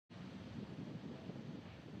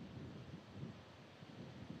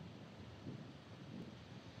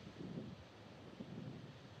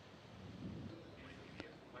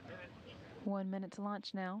1 minute to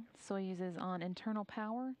launch now. Soyuz is on internal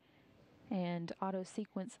power and auto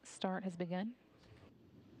sequence start has begun.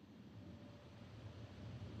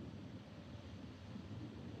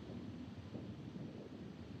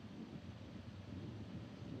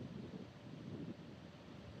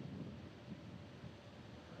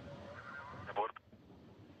 Abort.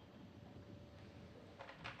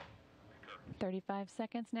 35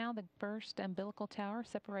 seconds now, the first umbilical tower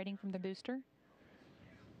separating from the booster.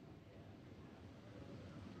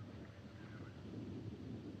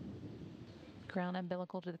 Ground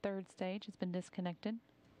umbilical to the third stage has been disconnected.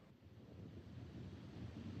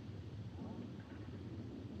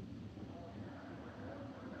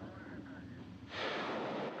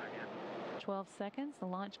 12 seconds, the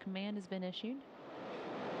launch command has been issued.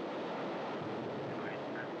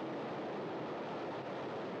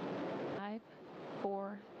 5,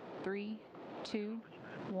 4, 3, 2,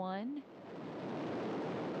 1.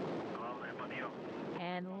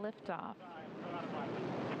 And liftoff.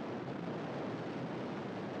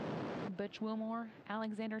 Butch Wilmore,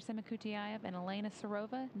 Alexander Semikutyaev, and Elena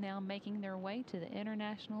Serova now making their way to the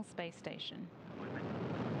International Space Station.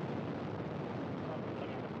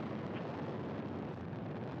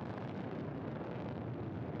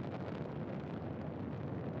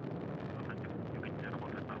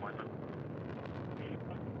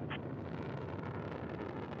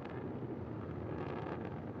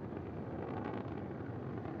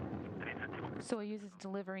 Soyuz is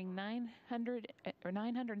delivering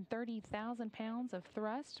 930,000 pounds of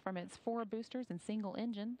thrust from its 4 boosters and single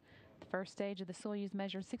engine. The first stage of the Soyuz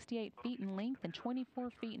measures 68 feet in length and 24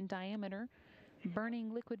 feet in diameter,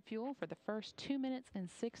 burning liquid fuel for the first 2 minutes and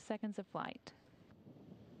 6 seconds of flight.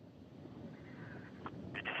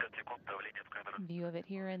 View of it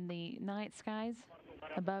here in the night skies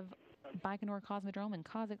above Baikonur Cosmodrome in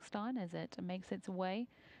Kazakhstan as it makes its way,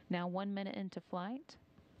 now 1 minute into flight.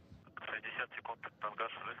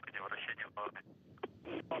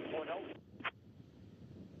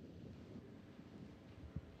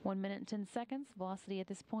 1 minute and 10 seconds. Velocity at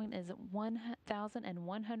this point is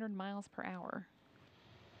 1,100 miles per hour.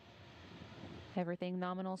 Everything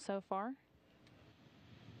nominal so far.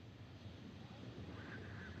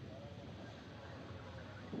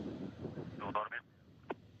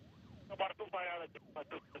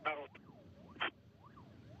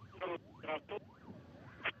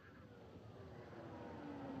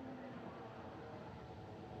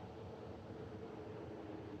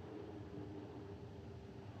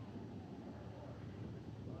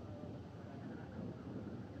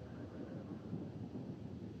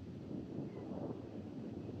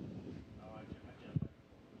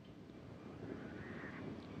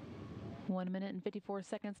 One minute and 54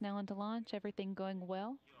 seconds now into launch. Everything going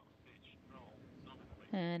well.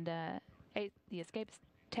 And the escape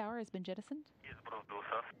tower has been jettisoned.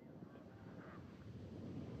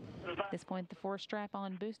 At this point, the 4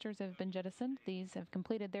 strap-on boosters have been jettisoned. These have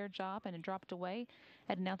completed their job and have dropped away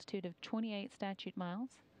at an altitude of 28 statute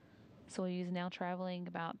miles. Soyuz is now traveling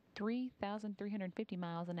about 3,350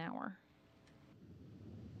 miles an hour.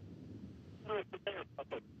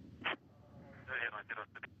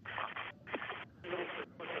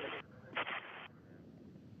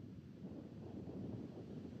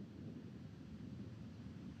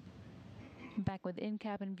 Back with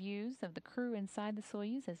in-cabin views of the crew inside the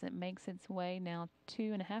Soyuz as it makes its way now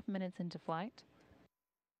 2.5 minutes into flight.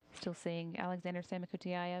 Still seeing Alexander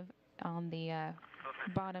Semikutyaev on the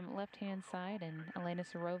bottom left-hand side and Elena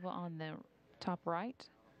Serova on the top right.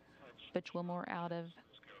 Butch Wilmore out of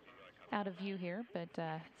view here, but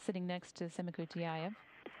sitting next to Semikutyaev.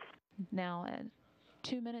 Now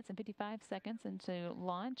 2 minutes and 55 seconds into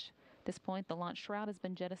launch. At this point, the launch shroud has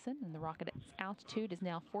been jettisoned and the rocket's altitude is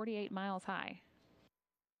now 48 miles high.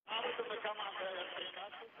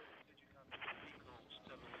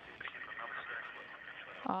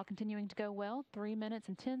 All continuing to go well. 3 minutes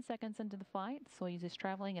and 10 seconds into the flight. Soyuz is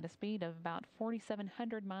traveling at a speed of about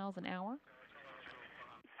 4,700 miles an hour.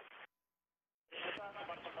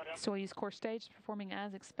 Soyuz core stage is performing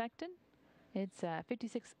as expected. It's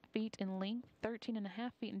 56 feet in length,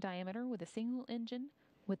 13.5 feet in diameter with a single engine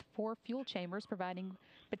with 4 fuel chambers providing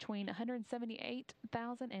between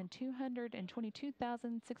 178,000 and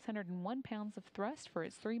 222,601 pounds of thrust for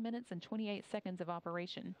its 3 minutes and 28 seconds of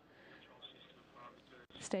operation.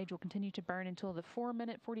 The stage will continue to burn until the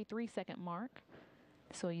 4-minute 43-second mark.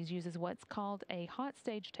 Soyuz uses what's called a hot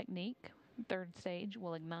stage technique. The third stage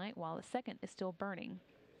will ignite while the second is still burning.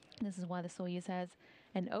 This is why the Soyuz has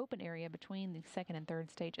an open area between the second and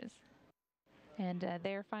third stages. And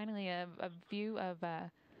there finally a view of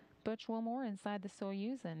Butch Wilmore inside the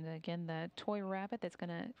Soyuz, and again the toy rabbit that's going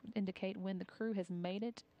to indicate when the crew has made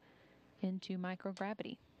it into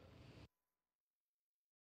microgravity.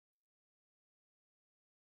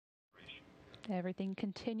 Everything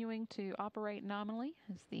continuing to operate nominally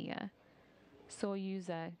as the Soyuz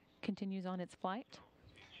continues on its flight.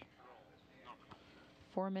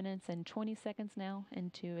 4 minutes and 20 seconds now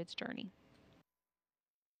into its journey.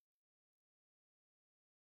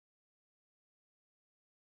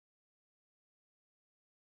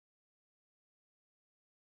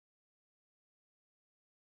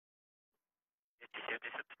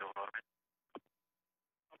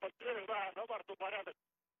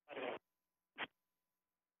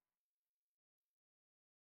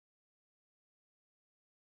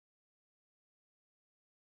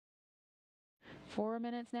 Four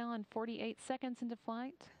minutes now and 48 seconds into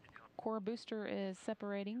flight. Core booster is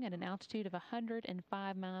separating at an altitude of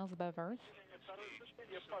 105 miles above Earth.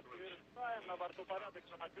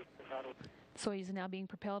 Soyuz is now being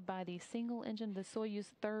propelled by the single engine of the Soyuz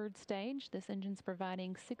third stage. This engine's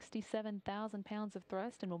providing 67,000 pounds of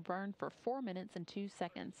thrust and will burn for 4 minutes and 2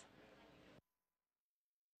 seconds.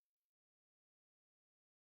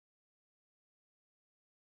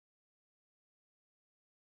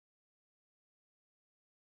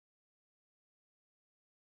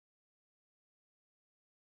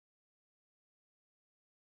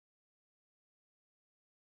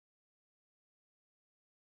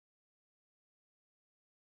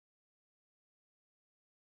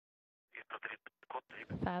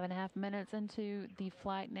 Five and a half minutes into the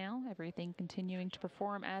flight now. Everything continuing to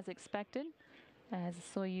perform as expected as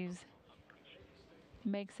Soyuz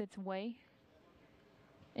makes its way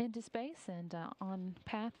into space and on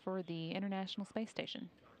path for the International Space Station.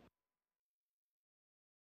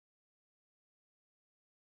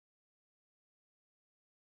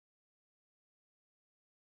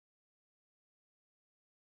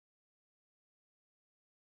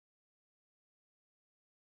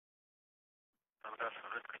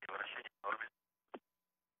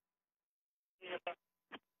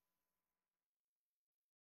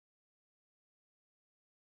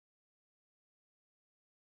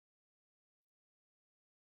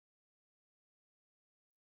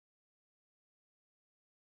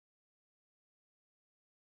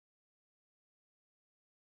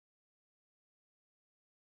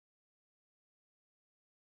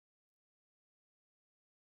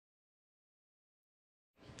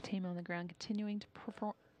 Team on the ground continuing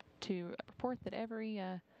to report that every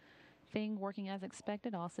thing working as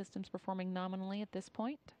expected. All systems performing nominally at this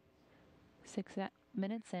point. 6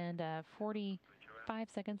 minutes and 45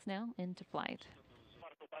 seconds now into flight.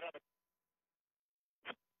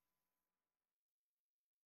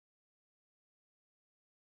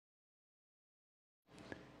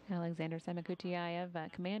 Alexander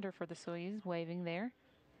Samakutyaev, commander for the Soyuz, waving there.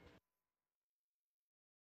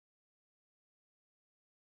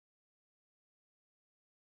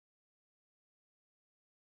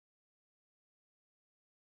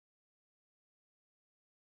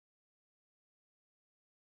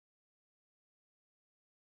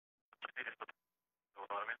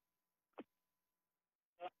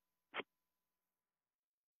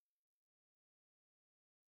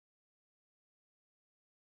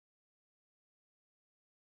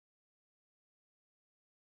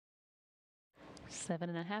 Seven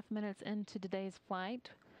and a half minutes into today's flight.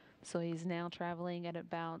 Soyuz now traveling at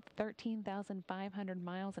about 13,500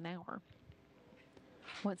 miles an hour.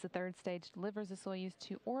 Once the third stage delivers the Soyuz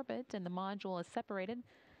to orbit and the module is separated,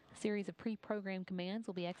 a series of pre-programmed commands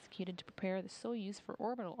will be executed to prepare the Soyuz for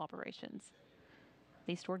orbital operations.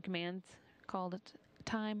 These stored commands, called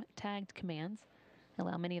time-tagged commands,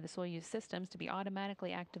 allow many of the Soyuz systems to be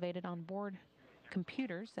automatically activated on board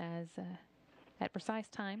computers at precise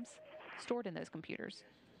times stored in those computers.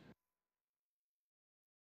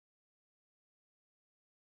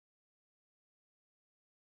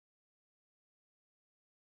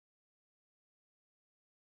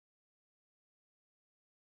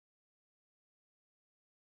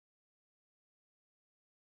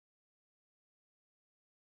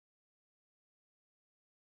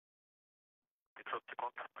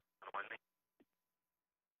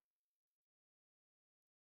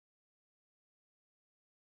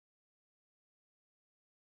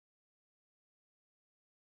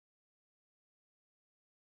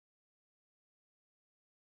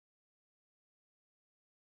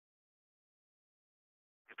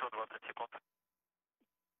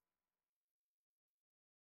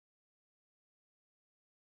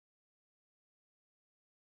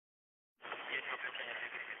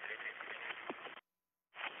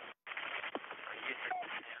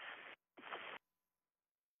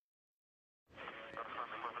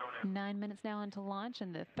 9 minutes now into launch,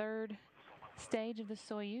 and the third stage of the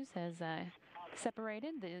Soyuz has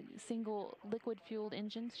separated. The single liquid-fueled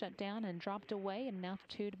engines shut down and dropped away at an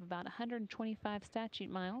altitude of about 125 statute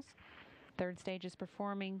miles. Third stage is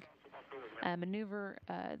performing a maneuver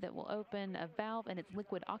that will open a valve in its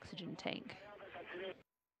liquid oxygen tank.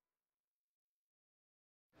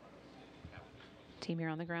 Team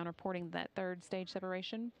here on the ground reporting that third stage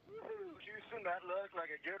separation. Houston, that looked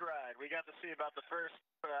like a good ride. We got to see about the first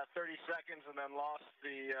 30 seconds and then lost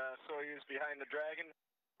the Soyuz behind the Dragon.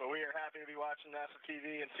 But we are happy to be watching NASA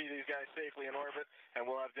TV and see these guys safely in orbit, and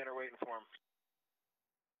we'll have dinner waiting for them.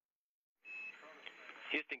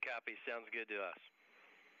 Houston, copy. Sounds good to us.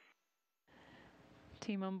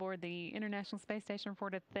 Team on board the International Space Station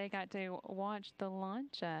reported they got to watch the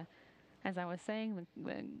launch. As I was saying,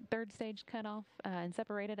 the third stage cut off and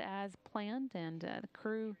separated as planned, and the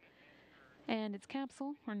crew and its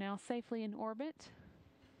capsule are now safely in orbit.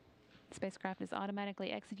 The spacecraft is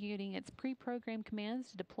automatically executing its pre-programmed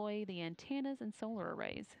commands to deploy the antennas and solar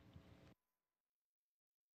arrays.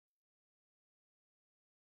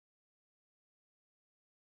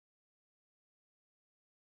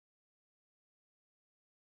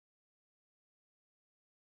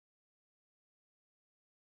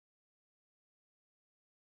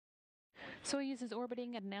 Soyuz is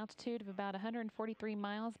orbiting at an altitude of about 143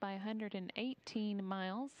 miles by 118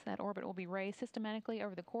 miles. That orbit will be raised systematically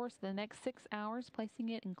over the course of the next 6 hours, placing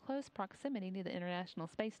it in close proximity to the International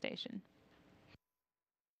Space Station.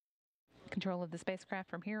 Control of the spacecraft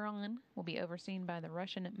from here on will be overseen by the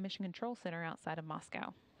Russian Mission Control Center outside of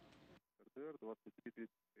Moscow.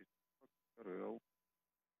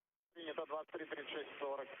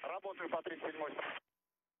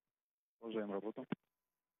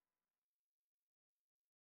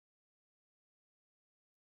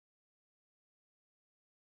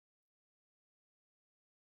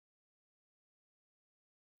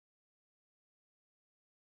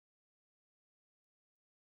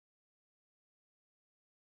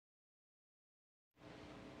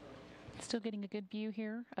 Still getting a good view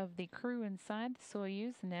here of the crew inside the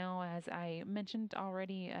Soyuz. Now, as I mentioned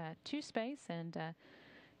already, to space and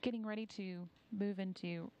getting ready to move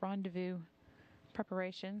into rendezvous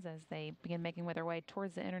preparations as they begin making their way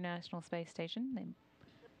towards the International Space Station.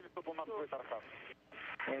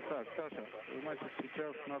 Так, Саша, значит,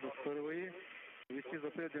 сейчас надо впервые ввести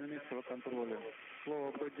запрет динамического контроля.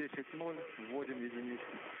 Слово Б10-0, вводим единицу.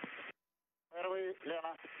 Первый,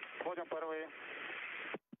 Лена, вводим первый.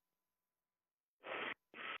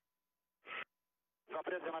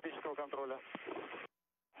 Запрет динамического контроля.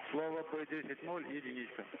 Слово Б10-0,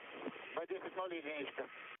 единица. Б10-0, единичка.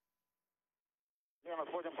 Лена,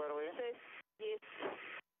 вводим первый. 6, 10.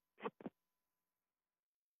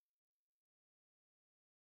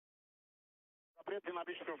 Запрет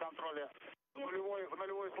динамического контроля. В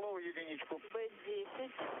нулевое слово единичку.